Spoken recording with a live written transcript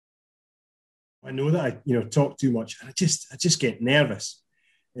I know that I talk too much, and I just get nervous.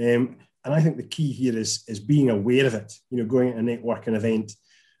 And I think the key here is being aware of it. Going at a networking event,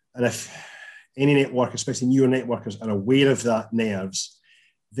 and if any network, especially newer networkers, are aware of that nerves,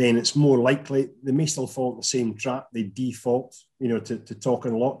 then it's more likely they may still fall in the same trap. They default, to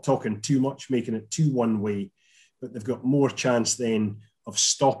talking a lot, talking too much, making it too one way, but they've got more chance then of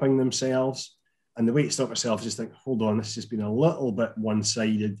stopping themselves. And the way to stop yourself is just think, hold on, this has been a little bit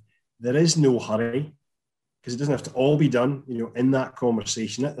one-sided. There is no hurry because it doesn't have to all be done, in that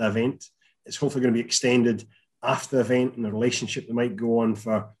conversation at the event. It's hopefully going to be extended after the event, and the relationship that might go on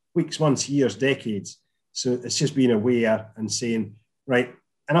for weeks, months, years, decades. So it's just being aware and saying, right,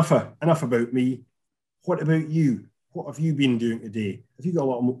 enough about me. What about you? What have you been doing today? Have you got a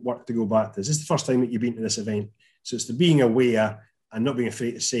lot of work to go back to? Is this the first time that you've been to this event? So it's the being aware and not being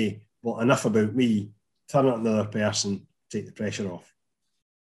afraid to say, well, enough about me, turn it on another person, take the pressure off.